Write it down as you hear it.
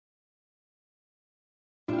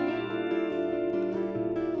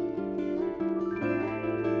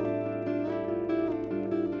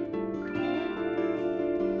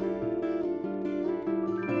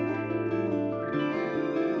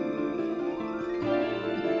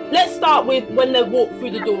let's start with when they walk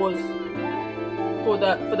through the doors for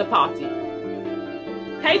the party.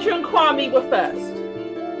 Katie and Kwame were first.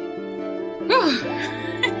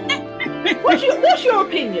 What's your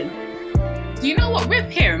opinion? Do you know what?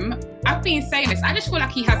 With him, I've been saying this. I just feel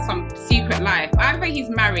like he has some secret life. Either he's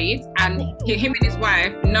married and him and his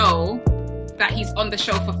wife know that he's on the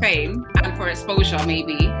show for fame and for exposure,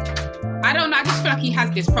 maybe. I don't know. I just feel like he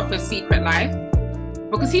has this proper secret life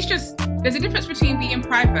because there's a difference between being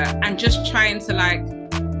private and just trying to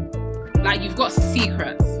like you've got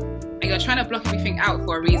secrets and you're trying to block everything out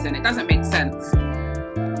for a reason. It doesn't make sense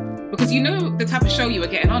because you know the type of show you were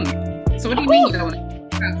getting on. So what do you mean you don't want to?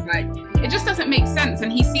 Like, it just doesn't make sense,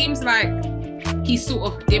 and he seems like he's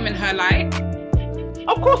sort of dimming her light.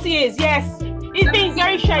 Of course he is. Yes, he's been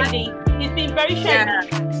very shady. He's been very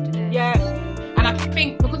shady. Yeah. And I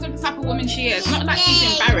think because of the type of woman she is, not like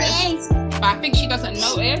she's embarrassed, but I think she doesn't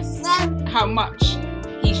notice how much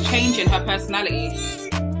he's changing her personality.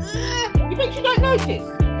 You think she don't notice?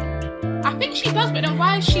 I think she does, but then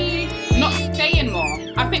why is she not saying more?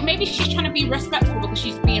 I think maybe she's trying to be respectful because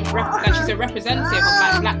she's being she's a representative of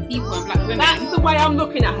like black people and black women. That's the way I'm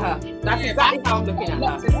looking at her. That's exactly how I'm looking at her.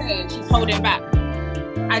 Lot to say, she's holding back.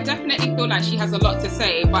 I definitely feel like she has a lot to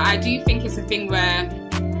say, but I do think it's a thing where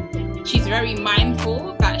she's very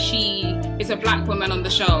mindful that she is a black woman on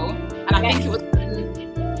the show, and I think it was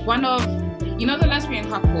one of the lesbian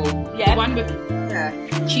couple, the one with.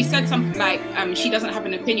 She said something like she doesn't have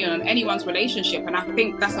an opinion on anyone's relationship, and I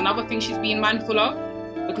think that's another thing she's being mindful of,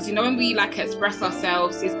 because when we express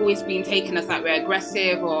ourselves, it's always being taken as like we're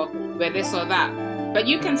aggressive or we're this or that, but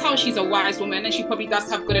you can tell she's a wise woman and she probably does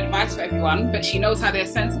have good advice for everyone, but she knows how they're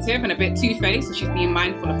sensitive and a bit two-faced, so she's being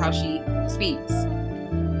mindful of how she speaks.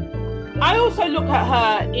 I also look at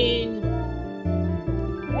her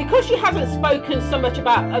because she hasn't spoken so much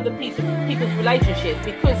about other people's relationships,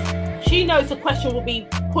 because she knows the question will be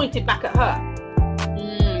pointed back at her.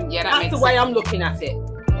 That's the way I'm looking at it.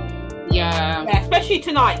 Yeah, especially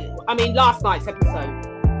tonight. I mean, last night's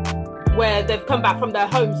episode, where they've come back from their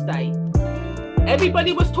homestay.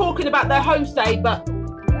 Everybody was talking about their homestay, but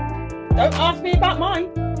don't ask me about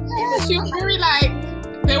mine. Yeah, she was very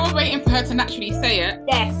they were waiting for her to naturally say it.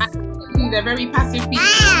 Yes. And they're very passive people.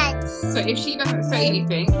 So if she doesn't say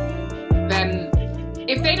anything, then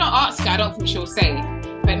if they don't ask her, I don't think she'll say.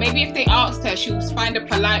 But maybe if they asked her, she'll find a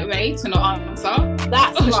polite way to not answer.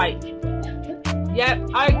 That's right. Yeah,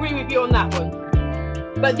 I agree with you on that one.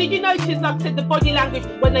 But did you notice, like I said, the body language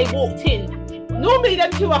when they walked in? Normally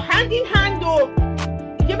them two are hand in hand or,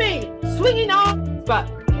 swinging arms. But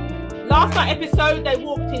last night episode, they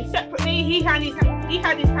walked in separately. He had his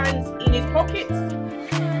hands in his pockets.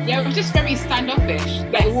 Yeah, it was just very standoffish.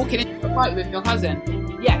 Like you're walking into a fight with your cousin.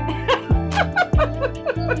 Yeah.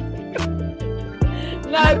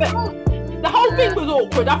 No, but the whole thing was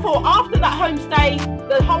awkward. I thought after that homestay,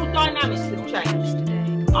 the whole dynamics has changed.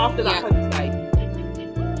 After that homestay.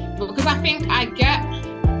 Because I think I get,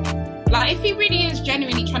 if he really is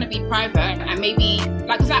genuinely trying to be private, and maybe,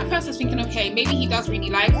 because at first I was thinking, okay, maybe he does really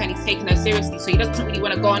like her and he's taking her seriously, so he doesn't really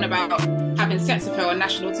want to go on about having sex with her on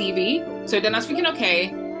national TV. So then I was thinking,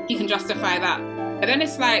 okay, he can justify that. But then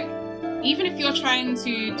it's like, even if you're trying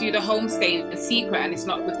to do the homestay in secret and it's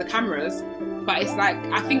not with the cameras, but it's like,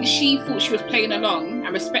 I think she thought she was playing along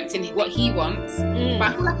and respecting what he wants. But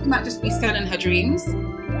I feel like he might just be selling her dreams.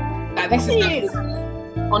 Like this is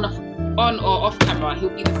on or off camera, he'll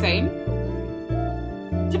be the same.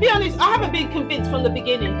 To be honest, I haven't been convinced from the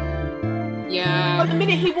beginning. Yeah. But the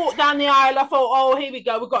minute he walked down the aisle, I thought, oh, here we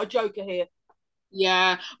go, we've got a joker here.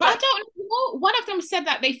 Yeah, but I don't know. One of them said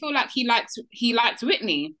that they feel like he liked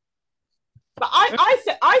Whitney. But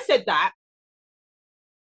I said that.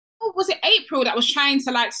 Oh, was it April that was trying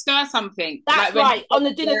to stir something? That's right, on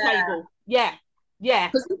the dinner table. Yeah.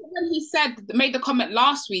 Because when he made the comment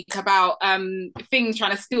last week about things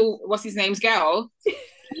trying to steal what's his name's girl, he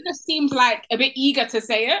just seemed like a bit eager to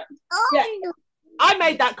say it. Yeah. I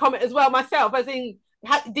made that comment as well myself, as in,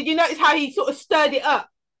 did you notice how he sort of stirred it up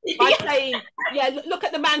by saying, look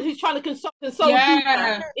at the man who's trying to console you,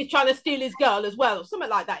 he's trying to steal his girl as well, something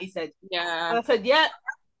like that, he said. Yeah. And I said,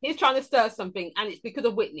 he's trying to stir something, and it's because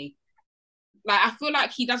of Whitney. I feel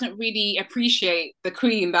like he doesn't really appreciate the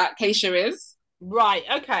queen that Keisha is. Right,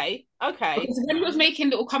 okay. Because when he was making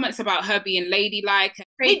little comments about her being ladylike.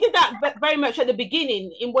 He did that very much at the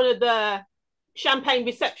beginning in one of the champagne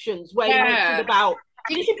receptions where he mentioned about,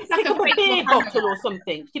 did she pick up a beer bottle or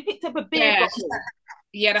something? She picked up a beer bottle.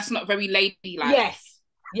 Yeah, that's not very ladylike. Yes.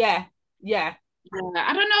 Yeah.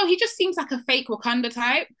 I don't know, he just seems like a fake Wakanda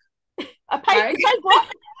type. A fake what?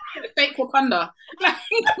 Fake Wakanda.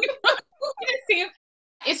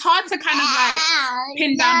 It's hard hard to kind of like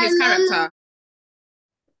pin down his character.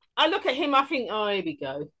 I look at him, I think, oh, here we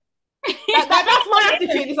go. That's my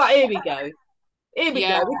attitude. It's like, here we go. Here we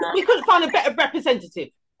go. We couldn't find a better representative.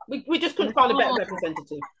 We just couldn't find a better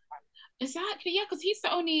representative. Exactly, yeah, because he's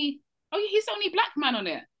the only black man on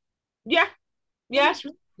it. Yeah. Yeah.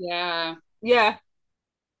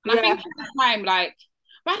 And I think at the time, like,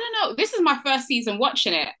 but I don't know, this is my first season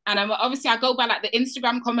watching it. And obviously I go by like the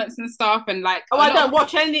Instagram comments and stuff and like I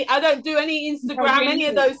don't do any Instagram, any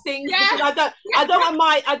of those things. Yeah. Because I don't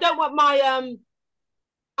want my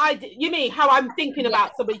you mean how I'm thinking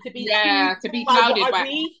about somebody to be clouded by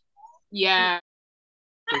read? Yeah.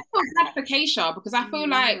 I feel bad for Keisha because I feel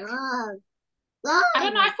like I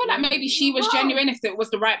don't know, I feel like maybe she was genuine if it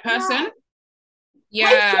was the right person.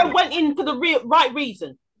 Yeah. Keisha went in for the right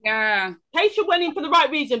reason. Yeah. Keisha went in for the right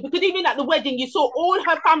reason because even at the wedding you saw all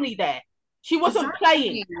her family there. She wasn't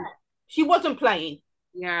playing. She wasn't playing.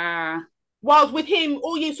 Yeah. Whilst with him,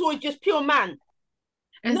 all you saw is just pure man.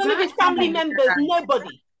 None of his family members,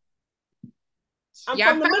 nobody. And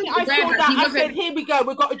from the minute I saw that, I said, here we go,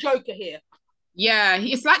 we've got a joker here. Yeah,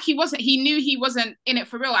 it's like he knew he wasn't in it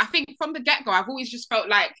for real. I think from the get-go, I've always just felt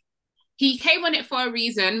like he came on it for a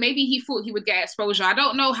reason. Maybe he thought he would get exposure. I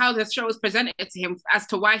don't know how the show was presented to him as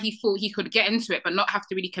to why he thought he could get into it, but not have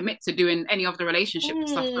to really commit to doing any of the relationship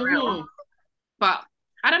stuff for real. But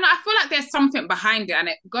I don't know. I feel like there's something behind it, and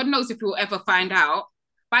God knows if we'll ever find out.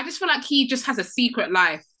 But I just feel like he just has a secret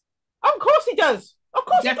life. Of course he does. Of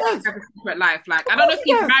course he does. Has a secret life. Like I don't know if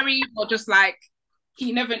he's married or just like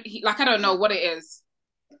I don't know what it is.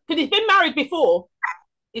 Because he's been married before.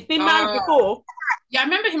 He's been married before. Yeah, I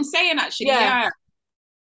remember him saying actually. Yeah.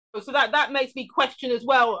 So that makes me question as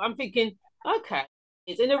well. I'm thinking, okay,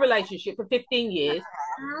 he's in a relationship for 15 years,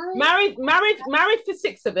 married for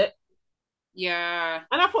 6 of it. Yeah.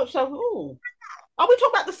 And I thought, so, are we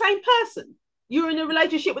talking about the same person? You were in a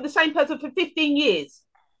relationship with the same person for 15 years.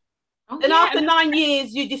 And after 9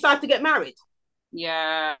 years, you decide to get married.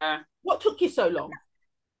 Yeah. What took you so long?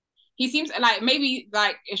 He seems like maybe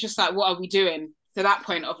like it's just like, what are we doing? To that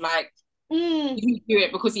point of like, he didn't do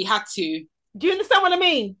it because he had to. Do you understand what I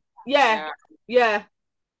mean? Yeah. He's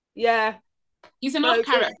an odd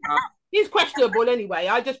character. He's questionable anyway.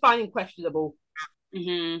 I just find him questionable.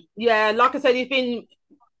 Mm-hmm. Yeah, like I said, he's been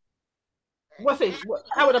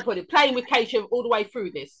how would I put it? Playing with Keisha all the way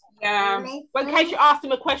through this. Yeah. When Keisha asked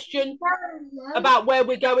him a question about where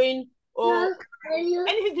we're going or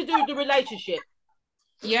anything to do with the relationship.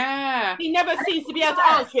 Yeah. He never seems to be able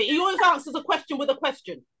to answer it. He always answers a question with a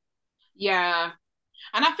question. Yeah.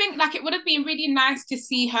 And I think like it would have been really nice to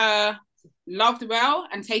see her loved well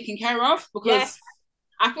and taken care of because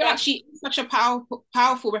I feel like she is such a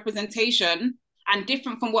powerful representation and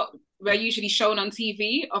different from what we're usually shown on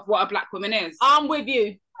TV of what a black woman is. I'm with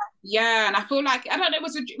you. Yeah, and I feel like, I don't know, it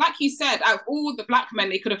was like you said, out of all the black men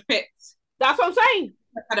they could have picked. That's what I'm saying.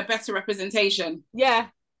 Had a better representation. Yeah.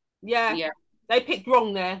 They picked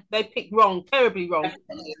wrong there. They picked wrong, terribly wrong.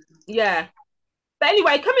 Definitely. Yeah. But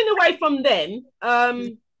anyway, coming away from them,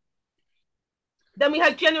 then we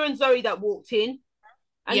had Jenna and Zoe that walked in.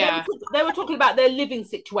 And they were talking about their living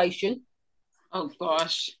situation. Oh,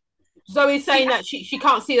 gosh. Zoe's saying that she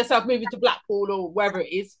can't see herself moving to Blackpool or wherever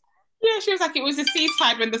it is. Yeah, she was like, it was a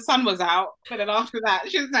seaside when the sun was out. But then after that,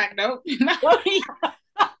 she was like, nope.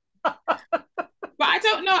 But I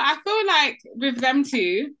don't know. I feel like with them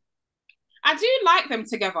two, I do like them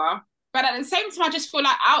together. But at the same time, I just feel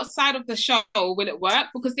like outside of the show, will it work?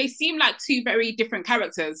 Because they seem like two very different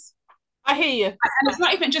characters. I hear you. And it's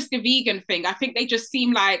not even just the vegan thing. I think they just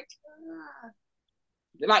seem like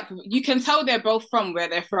you can tell they're both from where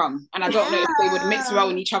they're from. And I don't know if they would mix well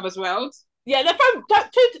in each other's worlds. Yeah, they're from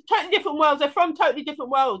two totally different worlds. They're from totally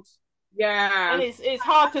different worlds. Yeah. And it's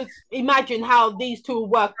hard to imagine how these two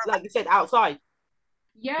work, like you said, outside.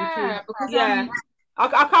 Yeah. Because I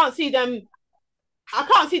can't see them. I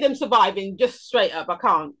can't see them surviving, just straight up. I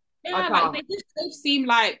can't. Yeah, like they just both seem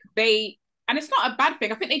like and it's not a bad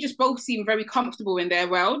thing. I think they just both seem very comfortable in their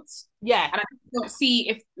worlds. Yeah. And I don't see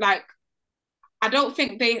if I don't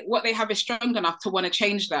think what they have is strong enough to want to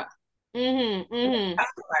change that.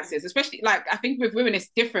 Sacrifices, especially I think with women it's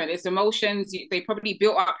different. It's emotions. They probably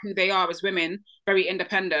built up who they are as women, very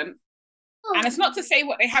independent. And it's not to say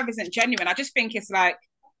what they have isn't genuine. I just think it's I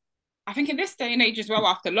think in this day and age as well,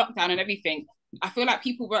 after lockdown and everything, I feel like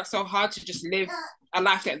people work so hard to just live a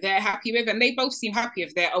life that they're happy with, and they both seem happy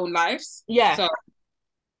with their own lives. Yeah. So,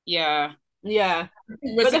 yeah. Yeah.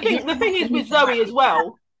 But the thing is with Zoe as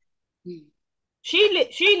well, she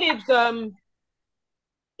lives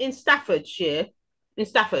in Staffordshire.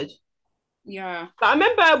 Yeah. But I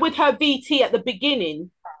remember with her VT at the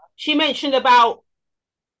beginning, she mentioned about,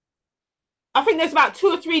 I think there's about 2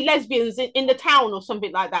 or 3 lesbians in the town or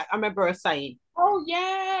something like that. I remember her saying. Oh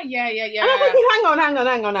yeah, yeah, yeah, And I'm yeah.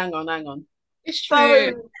 thinking, hang on. It's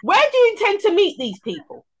true. So where do you intend to meet these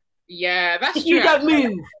people Yeah, if that's true you don't actually.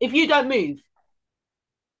 move? If you don't move.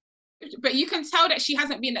 But you can tell that she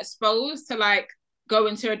hasn't been exposed to like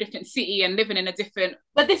going to a different city and living in a different.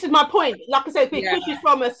 But this is my point. Like I said, Yeah, because she's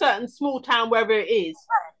from a certain small town, wherever it is,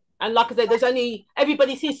 and like I said, there's only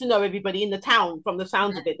everybody seems to know everybody in the town from the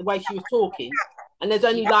sounds of it, the way she was talking. And there's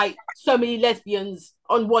only yeah, like so many lesbians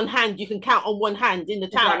on one hand, you can count on one hand in the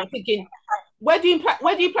town. I'm exactly. thinking, where do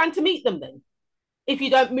you plan to meet them then? If you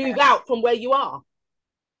don't move out from where you are.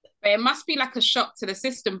 But it must be like a shock to the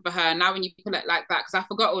system for her now when you put it like that, because I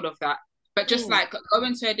forgot all of that. But just Mm. like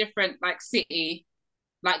going to a different like city,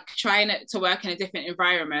 like trying it to work in a different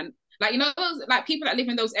environment. Like, you know, those, like people that live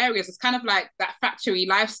in those areas, it's kind of like that factory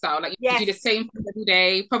lifestyle. Like you do the Yes, same thing every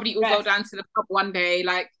day, probably all go yes, down to the pub one day.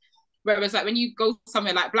 Like, whereas like when you go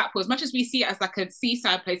somewhere like Blackpool, as much as we see it as like a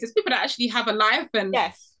seaside place, there's people that actually have a life. And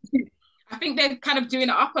yes, I think they're kind of doing it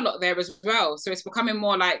up a lot there as well. So it's becoming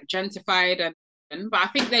more like gentrified but I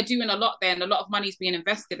think they're doing a lot there and a lot of money's being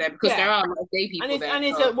invested there because there yeah. are a lot of gay And people it's there. and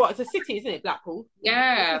it's So a what? It's a city, isn't it? Blackpool. A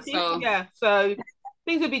yeah, city, so yeah. So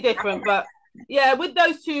things would be different, but yeah, with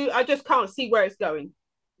those two, I just can't see where it's going.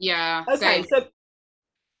 yeah, Okay, same. so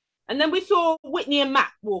and then we saw Whitney and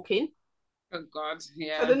Matt walking. Oh God, So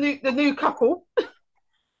yeah. the new couple,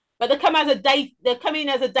 but they come as a date. They're coming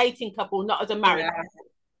as a dating couple, not as a married Yeah. couple.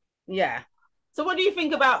 Yeah. So what do you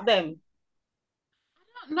think about them?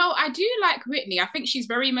 No, I do like Whitney. I think she's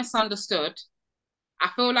very misunderstood. I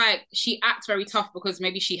feel like she acts very tough because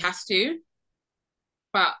maybe she has to,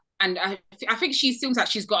 but and I think she seems like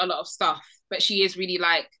she's got a lot of stuff, but she is really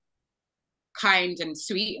like kind and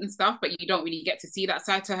sweet and stuff, but you don't really get to see that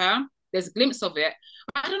side to her. There's a glimpse of it.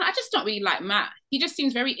 But I don't know, I just don't really like Matt. He just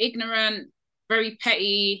seems very ignorant, very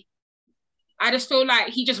petty. I just feel like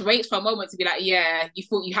he just waits for a moment to be like, yeah, you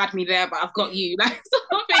thought you had me there, but I've got you. Like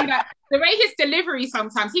something like the way his delivery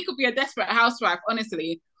sometimes, he could be a desperate housewife,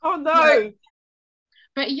 honestly. Oh Like, no.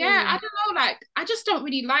 but yeah, I Mm. don't know, like I just don't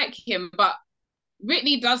really like him. But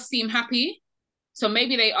Whitney does seem happy. So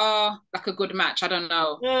maybe they are like a good match. I don't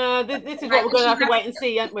know. This is what Like, we're is going to she have to happy? wait and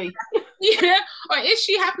see, aren't we? Yeah, or is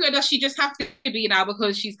she happy, or does she just have to be now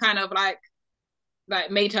because she's kind of like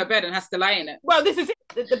made her bed and has to lie in it? Well, this is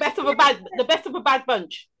it. The best of a bad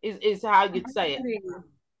bunch is how you'd say it.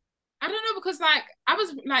 I don't know because like I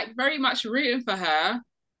was like very much rooting for her,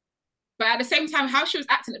 but at the same time, how she was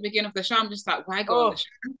acting at the beginning of the show, I'm just like, why go on the Oh show?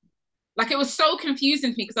 Like it was so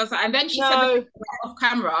confusing to me because I was like, and then she said the thing no, off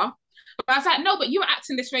camera, but I was like, no, but you were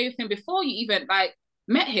acting this way with him before you even like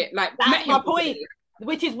met that's him my point. properly.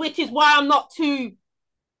 Which is why I'm not too.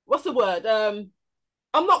 What's the word?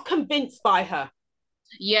 I'm not convinced by her.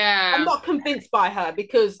 I'm Yeah, not convinced by her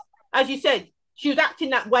because, as you said, she was acting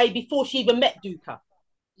that way before she even met Duca.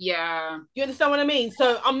 yeah. Do you understand what I mean?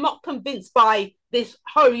 So I'm not convinced by this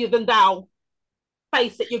holier than thou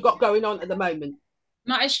face that you've got going on at the moment.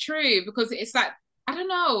 No, it's true because it's like I don't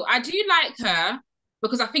know. I do like her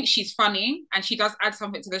because I think she's funny and she does add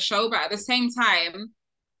something to the show, but at the same time,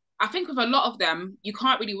 I think with a lot of them, you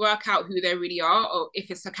can't really work out who they really are or if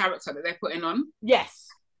it's a character that they're putting on. Yes,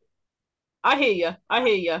 I hear you. I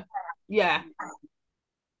hear you. Yeah.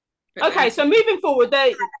 But Okay, then, so moving forward,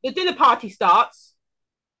 the dinner party starts,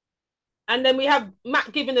 and then we have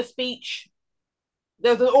Matt giving a speech.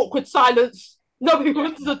 There's an awkward silence. Nobody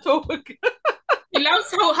wants to talk. he loves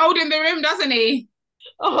holding the room, doesn't he?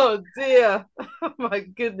 Oh dear. Oh my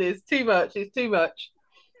goodness. Too much. It's too much.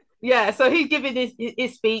 Yeah, so he's giving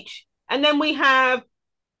his speech. And then we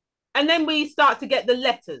start to get the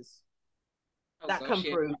letters Oh that gosh, come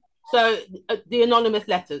yeah, through. So the anonymous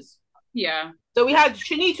letters. yeah. So we had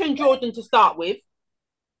Shanita and Jordan to start with.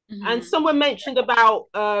 And Mm-hmm. someone mentioned about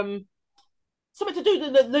something to do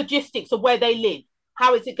with the logistics of where they live.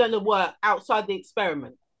 How is it going to work outside the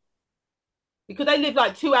experiment? Because they live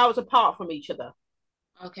like 2 hours apart from each other.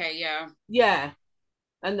 Okay, yeah, Yeah.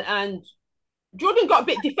 And Jordan got a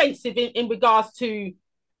bit defensive in regards to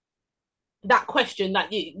that question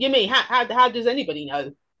that you mean how does anybody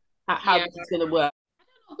know how yeah. this is going to work?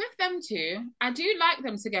 With them two, I do like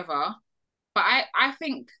them together, but I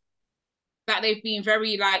think that they've been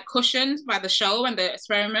very like cushioned by the show and the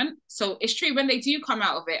experiment. So it's true when they do come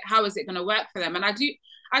out of it, how is it going to work for them? And I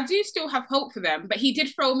do still have hope for them, but he did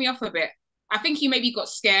throw me off a bit. I think he maybe got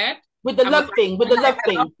scared With the and was love thing, with the love like,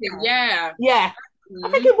 thing. yeah. Yeah. I'm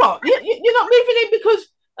Mm. thinking, what? You're not moving in because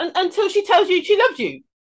until she tells you she loves you.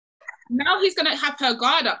 Now he's gonna have her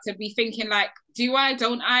guard up to be thinking like, do I?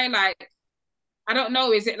 Don't I? Like, I don't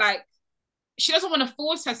know. Is it like she doesn't want to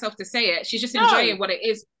force herself to say it? She's just No. enjoying what it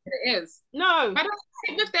is. What it is. No. But I don't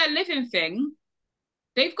think with their living thing,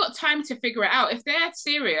 they've got time to figure it out. If they're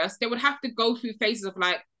serious, they would have to go through phases of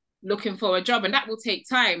like looking for a job, and that will take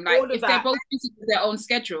time. Like if they're both busy with their own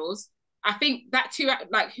schedules, I think that too.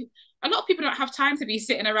 Like a lot of people don't have time to be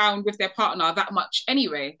sitting around with their partner that much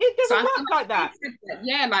anyway. It doesn't work like that.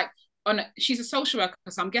 Yeah, like she's a social worker,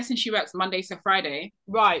 so I'm guessing she works Monday to Friday.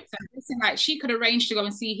 Right. So I'm guessing like she could arrange to go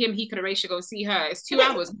and see him, he could arrange to go and see her. It's 2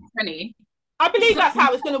 hours, penny. I believe that's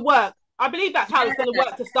how it's going to work. I believe that's how it's going to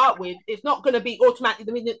work to start with. It's not going to be automatically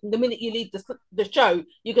the minute you leave the show,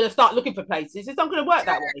 you're going to start looking for places. It's not going to work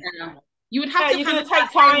that way. You would have to. You're going to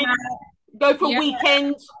take time, go for a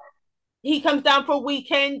weekend. He comes down for a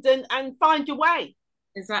weekend and find your way.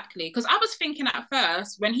 Exactly. Because I was thinking at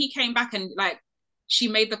first when he came back and like she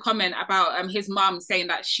made the comment about his mum saying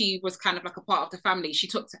that she was kind of like a part of the family. She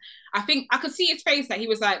took I think I could see his face that he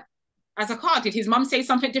was like, as a car, did his mum say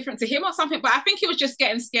something different to him or something? But I think he was just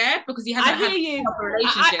getting scared because he hasn't had a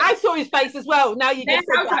relationship. I saw his face as well. Now you just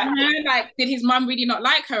said that. Like, did his mum really not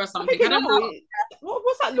like her or something? I don't know.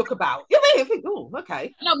 What's that look about? You know, I think, oh,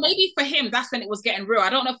 okay. No, maybe for him, that's when it was getting real. I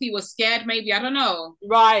don't know if he was scared, maybe. I don't know.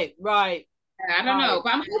 Right. Yeah, I don't know.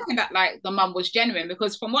 But I'm hoping that, like, the mum was genuine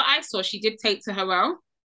because from what I saw, she did take to her well.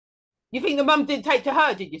 You think the mum did take to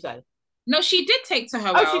her, did you say? No, she did take to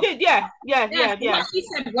her well. Oh, she did, yeah. What she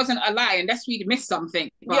said wasn't a lie, unless we'd missed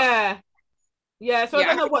something. But... Yeah, so I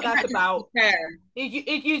don't know what that's about.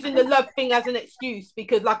 He's using the love thing as an excuse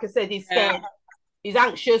because, like I said, he's scared. He's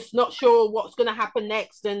anxious, not sure what's going to happen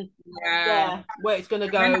next and where it's going to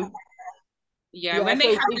go. When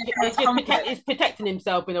they he's protecting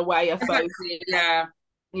himself in a way, I suppose. Exactly.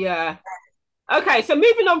 Yeah. Okay, so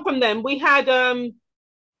moving on from them, we had... there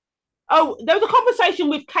was a conversation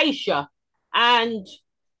with Keisha and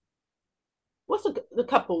what's the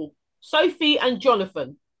couple? Sophie and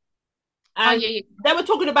Jonathan. And they were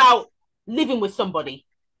talking about living with somebody.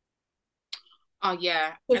 Oh,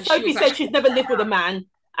 yeah. So Sophie said she's never lived with a man,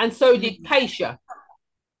 and so did Keisha.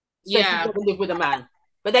 She's never lived with a man.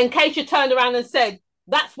 But then Keisha turned around and said,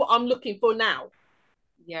 that's what I'm looking for now.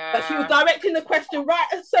 Yeah. But she was directing the question right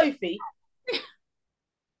at Sophie.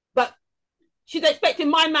 But she's expecting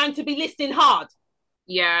my man to be listening hard.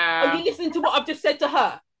 Yeah. Are you listening to what I've just said to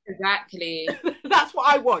her? Exactly. That's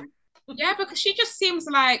what I want. Yeah, because she just seems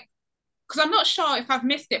like, because I'm not sure if I've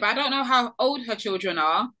missed it, but I don't know how old her children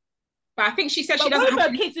are. But I think she said she doesn't. One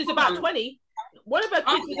of her kids is about 20. One of her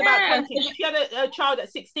kids is about 20. She had a child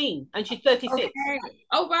at 16 and she's 36. Okay.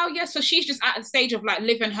 Oh, wow, yeah. So she's just at the stage of like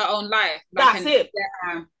living her own life. That's it.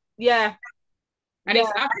 Yeah. And I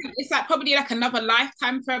think it's like probably like another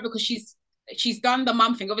lifetime for her because she's done the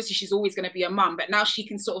mum thing. Obviously, she's always going to be a mum, but now she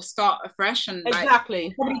can sort of start afresh and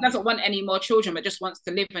exactly. Probably doesn't want any more children, but just wants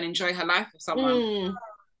to live and enjoy her life with someone.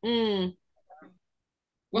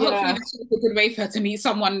 Well, hopefully this is a good way for her to meet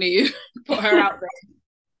someone new, put her out there.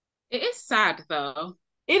 It is sad though.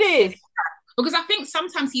 It is. Because I think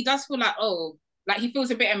sometimes he does feel like he feels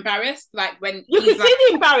a bit embarrassed, like when you can see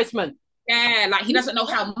the embarrassment. Yeah, like he doesn't know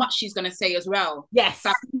how much she's gonna say as well. Yes.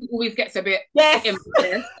 So he always gets a bit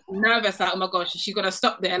nervous, like, oh my gosh, is she gonna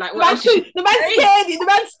stop there? Like, the man's scared. The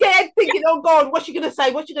man's scared, thinking, oh God, what's she gonna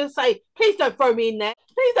say? What's she gonna say? Please don't throw me in there.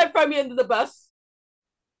 Please don't throw me under the bus.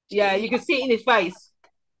 Yeah, you can see it in his face.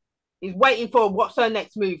 He's waiting for what's her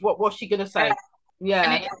next move. What's she gonna say? Yeah.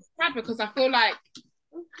 And it's sad because I feel like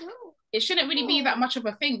it shouldn't really be that much of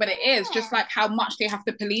a thing, but it is just like how much they have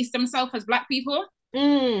to police themselves as Black people.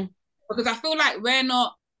 Because I feel like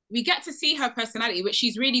we get to see her personality, which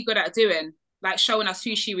she's really good at doing, like showing us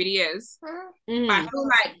who she really is. But I feel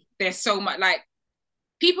like there's so much, like,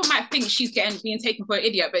 people might think she's being taken for an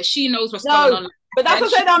idiot, but she knows what's going on. But that's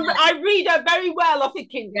what I said, I read her very well. I'm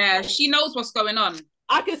thinking, yeah, she knows what's going on.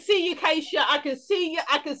 I can see you, Keisha. I can see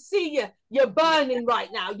you. You're burning right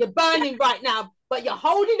now. But you're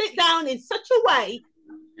holding it down in such a way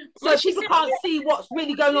so people can't see what's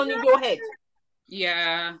really going on in your head.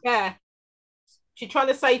 Yeah. Yeah. She's trying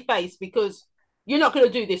to save face because you're not going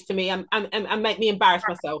to do this to me and make me embarrass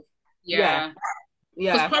myself. Yeah.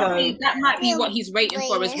 Yeah. Probably that might be what he's waiting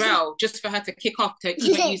for as well, just for her to kick off to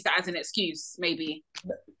even use that as an excuse, maybe.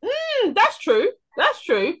 That's true.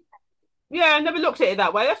 Yeah, I never looked at it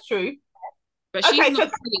that way. That's true. But she's not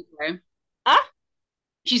silly, though. Huh?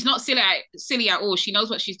 She's not silly at all. She knows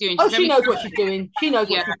what she's doing. She knows what she's doing. What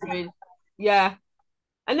she's doing. Yeah.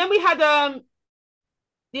 And then we had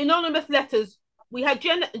the anonymous letters. We had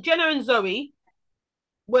Jenna and Zoe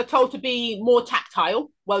were told to be more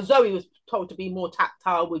tactile. Well, Zoe was told to be more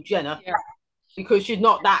tactile with Jenna because she's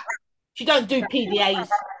not that. She don't do PDAs.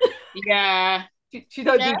 Yeah. She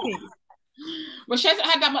don't Yeah. do peace. Well, she hasn't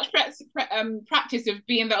had that much practice of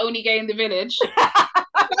being the only gay in the village.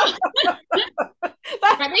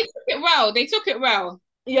 But they took it well. They took it well.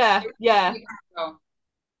 Yeah, They really yeah, took it well.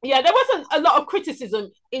 yeah. There wasn't a lot of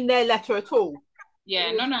criticism in their letter at all. It Yeah,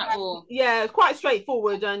 was, none at all. yeah, quite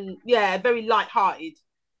straightforward and yeah, very light-hearted.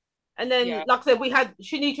 And then, Yeah. like I said, we had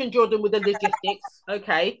Shanita and Jordan with the logistics.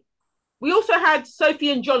 Okay. We also had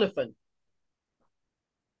Sophie and Jonathan.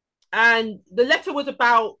 And the letter was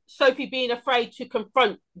about Sophie being afraid to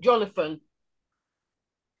confront Jonathan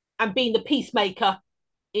and being the peacemaker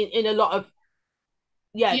in a lot of,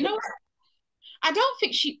 yeah. You know, I don't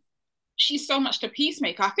think she's so much the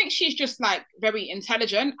peacemaker. I think she's just like very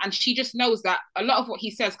intelligent and she just knows that a lot of what he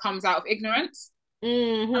says comes out of ignorance. And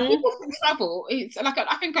Mm-hmm. people can travel. It's like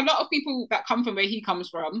I think a lot of people that come from where he comes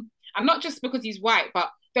from, and not just because he's white,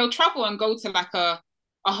 but they'll travel and go to like a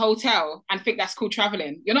hotel and think that's called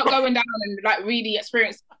traveling. You're not going down and like really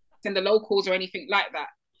experiencing the locals or anything like that.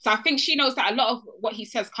 So I think she knows that a lot of what he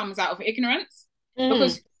says comes out of ignorance Mm.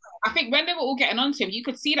 because I think when they were all getting onto him, you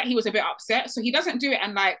could see that he was a bit upset. So he doesn't do it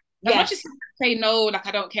and like as much Yes. as he say no, like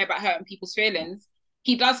I don't care about hurting people's feelings,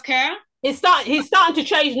 he does care. He's starting to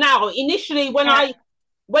change now. Initially, Yeah,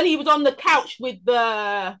 when he was on the couch with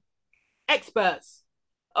the experts,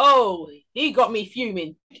 oh, he got me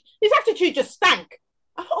fuming. His attitude just stank.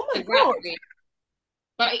 Oh my god. exactly.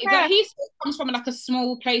 But Yeah. he still comes from like a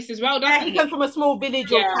small place as well, Yeah, doesn't he he? comes from a small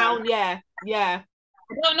village or Yeah. town. Yeah, yeah.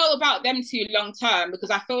 I don't know about them two long term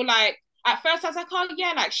because I feel like at first I was like, oh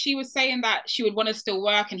yeah, like she was saying that she would want to still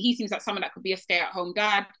work and he seems like someone that could be a stay-at-home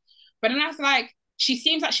dad. But then I was like, she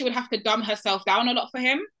seems like she would have to dumb herself down a lot for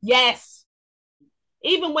him. Yes.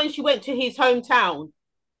 Even when she went to his hometown,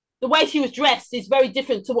 the way she was dressed is very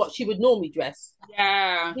different to what she would normally dress.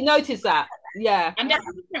 Yeah. You notice that? Yeah. And there's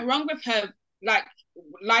nothing wrong with her like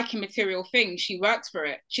liking material things. She works for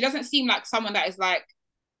it. She doesn't seem like someone that is like,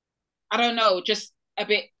 I don't know, just a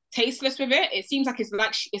bit tasteless with it. It seems like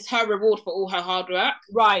it's her reward for all her hard work.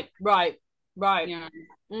 Right, right, right. Yeah.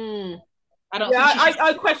 Mm. I don't Yeah, think she's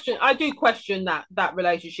just, I do question that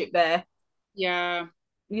relationship there. yeah.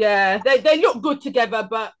 Yeah, they look good together,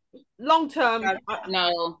 but long term,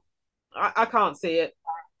 No. I can't see it.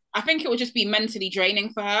 I think it would just be mentally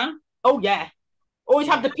draining for her. Oh yeah, always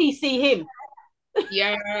have Yeah. the PC him.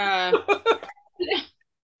 Yeah.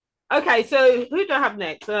 Okay, so who do I have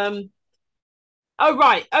next? Oh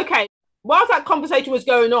right, okay. Whilst that conversation was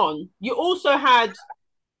going on, you also had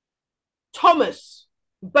Thomas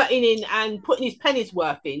butting in and putting his pennies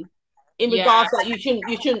worth in Yeah. regards that you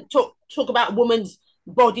shouldn't talk about a woman's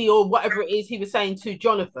body or whatever it is he was saying to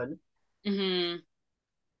Jonathan. Mm-hmm.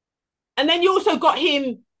 And then you also got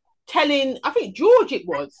him telling, I think George it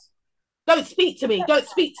was, don't speak to me, don't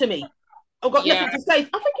speak to me. I've got Yeah. nothing to say. I'm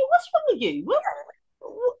thinking, what's wrong with you? What?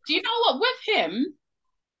 Do you know what? With him,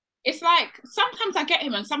 it's like sometimes I get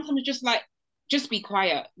him and sometimes just like, just be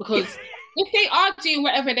quiet because if they are doing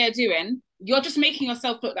whatever they're doing, you're just making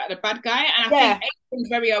yourself look like the bad guy. And I Yeah. think Aiden's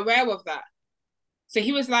very aware of that. So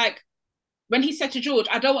he was like, when he said to George,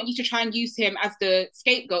 I don't want you to try and use him as the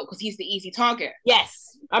scapegoat because he's the easy target.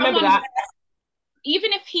 Yes, I remember Someone, that.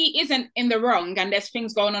 even if he isn't in the wrong and there's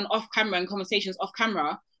things going on off camera and conversations off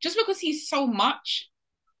camera, just because he's so much,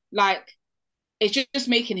 like, it's just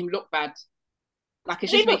making him look bad. Like,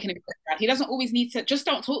 it's just Even, making him look bad. He doesn't always need to, just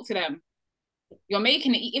don't talk to them. You're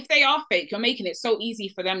making it, if they are fake, you're making it so easy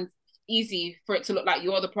for it to look like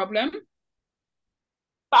you're the problem.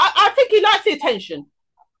 but I think he likes the attention.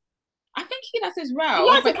 I think he does as He well.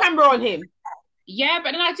 likes the But camera on him. yeah,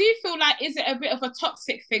 but then I do feel like, is it a bit of a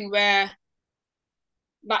toxic thing where,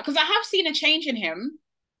 like, because I have seen a change in him,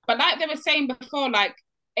 but like they were saying before, like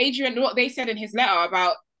Adrian, what they said in his letter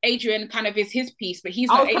about Adrian kind of is his piece, but he's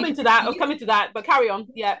I not was coming Adrian's to that. I was piece. coming to that. But carry on.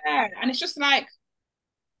 Yeah. Yeah, and it's just like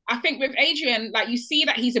I think with Adrian, like you see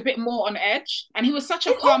that he's a bit more on edge, and he was such a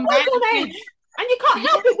He's calm guy. always on edge, and you can't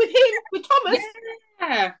help it with him, with Thomas.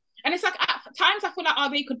 Yeah, and it's like at times I feel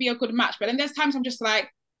like they could be a good match, but then there's times I'm just like,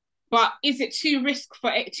 but is it too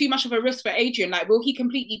much of a risk for Adrian? Like, will he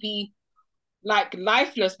completely be like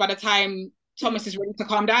lifeless by the time Thomas is ready to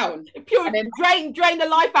calm down? Pure And then drain the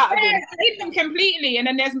life out of him. drained him completely, and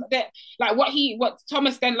then there's that like what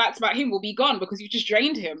Thomas then likes about him will be gone because you just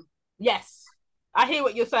drained him. Yes. I hear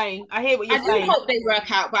what you're saying. I hear what you're I saying. do hope they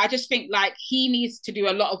work out, but I just think like he needs to do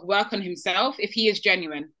a lot of work on himself if he is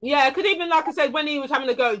genuine. Yeah, because even like I said, when he was having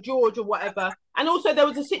a go at George or whatever, and also there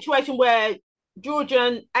was a situation where George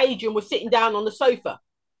and Adrian were sitting down on the sofa,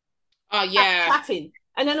 Oh yeah, chatting,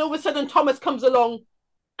 and then all of a sudden Thomas comes along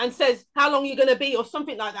and says, "How long are you going to be?" or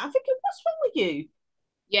something like that. I'm thinking, what's wrong with you?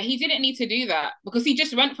 Yeah, he didn't need to do that because he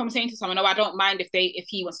just went from saying to someone, "Oh, I don't mind if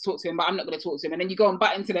he wants to talk to him, but I'm not going to talk to him," and then you go and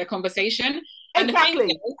butt into their conversation. And the thing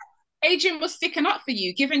Exactly. is, Adrian was sticking up for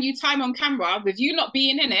you, giving you time on camera with you not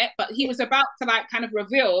being in it, but he was about to like kind of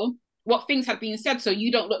reveal what things had been said so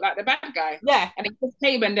you don't look like the bad guy. Yeah. And it just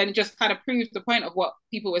came and then just kind of proved the point of what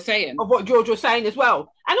people were saying. Of what George was saying as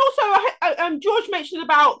well. And also, George mentioned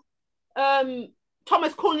about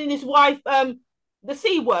Thomas calling his wife the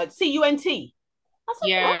C word, C-U-N-T. I said,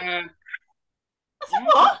 Yeah. what? I said,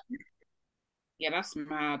 what? Yeah, that's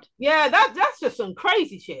mad. Yeah, that's just some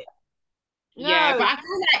crazy shit. No. Yeah, but I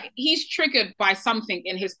feel like he's triggered by something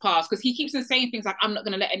in his past because he keeps on saying things like, "I'm not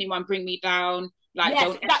going to let anyone bring me down." Like,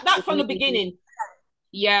 yes, that's from the beginning.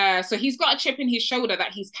 Yeah, so he's got a chip in his shoulder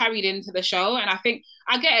that he's carried into the show. And I think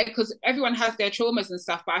I get it because everyone has their traumas and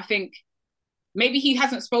stuff, but I think maybe he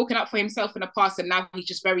hasn't spoken up for himself in the past and now he's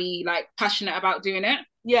just very like passionate about doing it.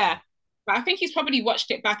 Yeah. But I think he's probably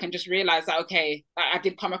watched it back and just realized that, okay, I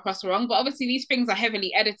did come across wrong. But obviously these things are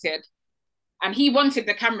heavily edited and he wanted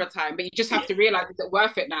the camera time, but you just have to realize, is it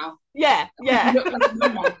worth it now? Yeah, yeah.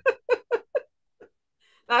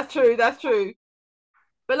 That's true, that's true.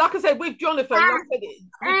 But like I said, with Jonathan,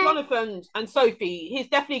 with Jonathan and Sophie, he's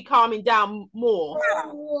definitely calming down more.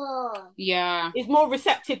 Yeah. He's more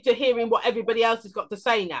receptive to hearing what everybody else has got to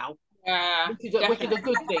say now. Yeah. Which is a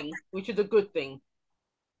good thing. Which is a good thing.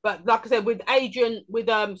 But like I said, with Adrian, with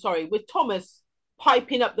Thomas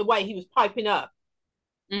piping up the way he was piping up,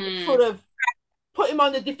 sort of put him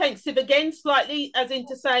on the defensive again slightly, as in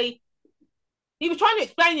to say, he was trying to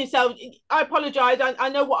explain himself. I apologize. I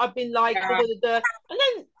know what I've been like. And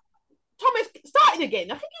then Thomas started again.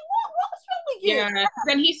 I'm thinking, what's wrong with you? Yeah.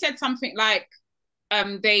 Then he said something like,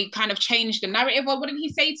 they kind of changed the narrative. Or what did he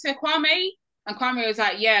say to Kwame? And Kwame was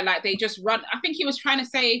like, yeah, like they just run. I think he was trying to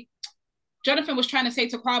say, Jonathan was trying to say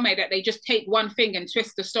to Kwame that they just take one thing and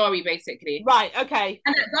twist the story, basically. Right. Okay.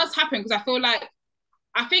 And it does happen because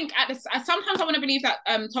I think sometimes I want to believe that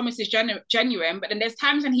Thomas is genuine, but then there's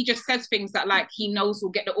times when he just says things that like he knows will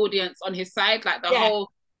get the audience on his side, like the whole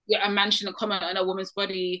a man shouldn't comment on a woman's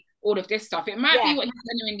body, all of this stuff. It might be what he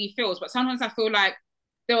genuinely feels, but sometimes I feel like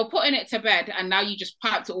they were putting it to bed and now you just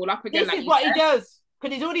piped it all up again. This is what he does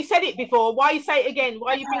because he's already said it before. Why you say it again?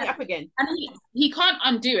 Why you bring it up again? And he can't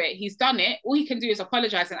undo it. He's done it. All he can do is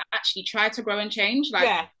apologize and actually try to grow and change.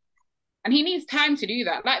 Like, and he needs time to do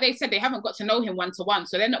that. Like they said, they haven't got to know him one-to-one,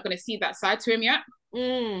 so they're not going to see that side to him yet.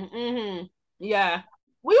 Yeah.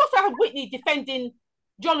 We also have Whitney defending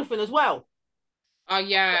Jonathan as well. Oh,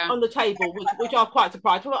 yeah. On the table, which I was quite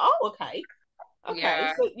surprised. We're like, oh, okay. Okay.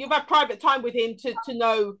 Yeah. So you've had private time with him to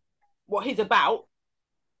know what he's about.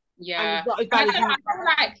 Yeah.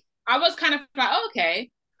 I was kind of like, oh,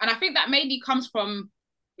 okay. And I think that mainly comes from,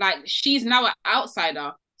 like, she's now an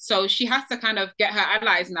outsider. So she has to kind of get her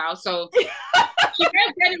allies now. So she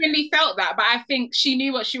genuinely felt that, but I think she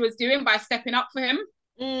knew what she was doing by stepping up for him.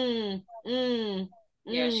 Yeah,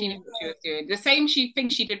 she knew what she was doing. The same thing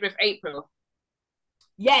she did with April.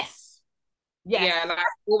 Yes. Yeah, like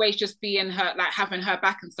always just being her, like having her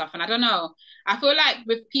back and stuff. And I don't know. I feel like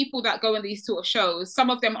with people that go in these sort of shows, some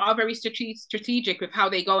of them are very strategic with how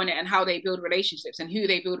they go in it and how they build relationships and who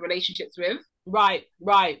they build relationships with. Right.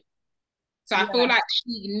 So I feel like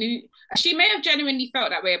she may have genuinely felt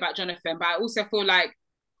that way about Jonathan, but I also feel like,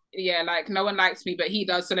 yeah, like no one likes me, but he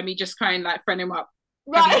does. So let me just try and like friend him up.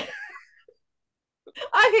 Right.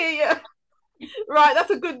 I hear you. Right. That's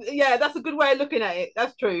a good way of looking at it.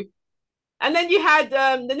 That's true. And then you had,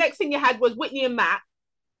 the next thing you had was Whitney and Matt.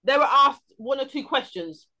 They were asked one or two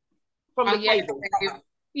questions from the table.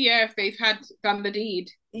 Yeah, if they've done the deed.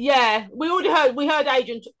 Yeah. We heard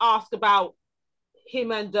Adrian ask about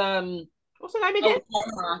him and, what's her name again?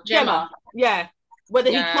 Gemma. Yeah. Whether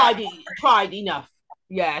he tried enough.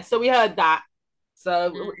 Yeah. So we heard that.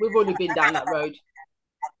 So we've already been down that road.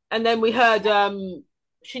 And then we heard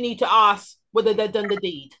she need to ask whether they've done the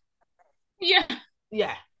deed. Yeah.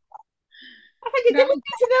 Yeah. I think did we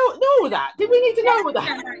need to know all that? Did we need to know all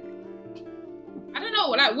that? I don't know.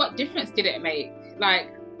 Like, what difference did it make?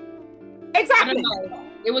 Like, exactly. I don't know.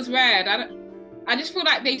 It was weird. I just feel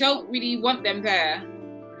like they don't really want them there.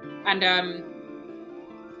 And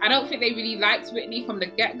I don't think they really liked Whitney from the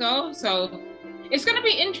get-go. So it's going to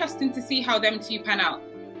be interesting to see how them two pan out.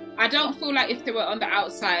 I don't feel like if they were on the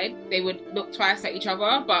outside, they would look twice at each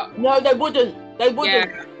other. But no, they wouldn't. They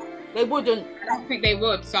wouldn't. Yeah. They wouldn't. I don't think they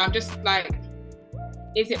would. So I'm just like,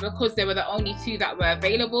 is it because they were the only two that were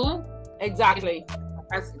available? Exactly.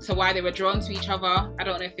 As to why they were drawn to each other. I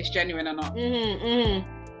don't know if it's genuine or not.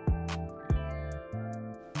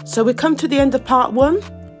 So we come to the end of part 1.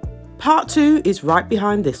 Part 2 is right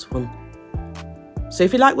behind this one. So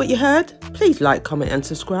if you like what you heard, please like, comment and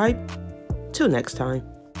subscribe. Till next time.